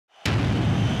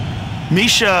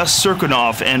Misha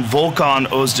Cirkunov and Volkan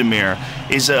Oezdemir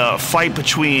is a fight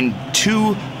between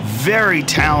two very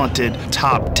talented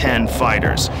top 10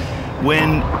 fighters.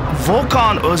 When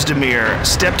Volkan Oezdemir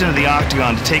stepped into the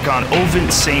octagon to take on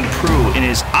Ovince St. Preux in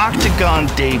his octagon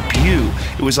debut,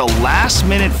 it was a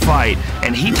last-minute fight,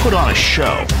 and he put on a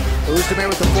show. Oezdemir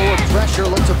with the forward pressure,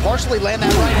 looks to partially land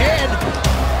that right hand.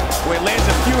 Boy, lands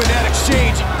a few in that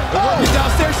exchange. The work is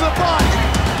downstairs to the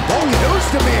body.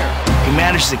 Oezdemir. He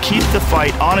managed to keep the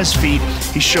fight on his feet.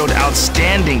 He showed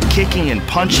outstanding kicking and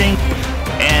punching,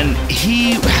 and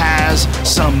he has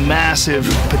some massive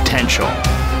potential.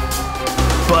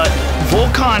 But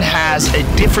Volkan has a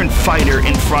different fighter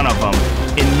in front of him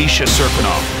in Misha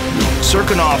Cirkunov.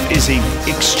 Cirkunov is an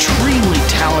extremely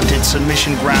talented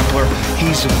submission grappler.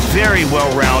 He's very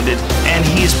well-rounded, and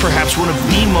he is perhaps one of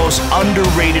the most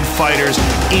underrated fighters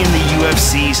in the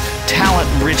UFC's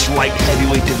talent-rich light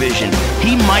heavyweight division.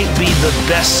 He might be the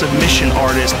best submission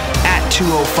artist at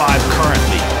 205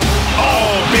 currently.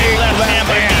 Oh, big left hand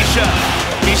by Misha.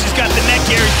 Misha's got the neck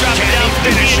here. He's dropping down for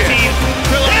the guillotine.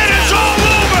 And it's all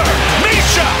over!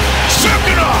 Misha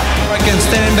Cirkunov! I can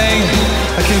stand and bang,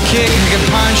 I can kick, I can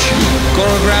punch, go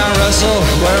to the ground, wrestle,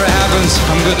 whatever happens,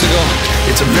 I'm good to go.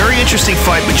 It's a very interesting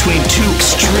fight between two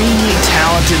extremely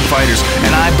talented fighters,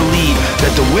 and I believe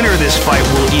that the winner of this fight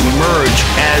will emerge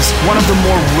as one of the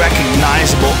more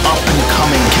recognizable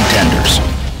up-and-coming contenders.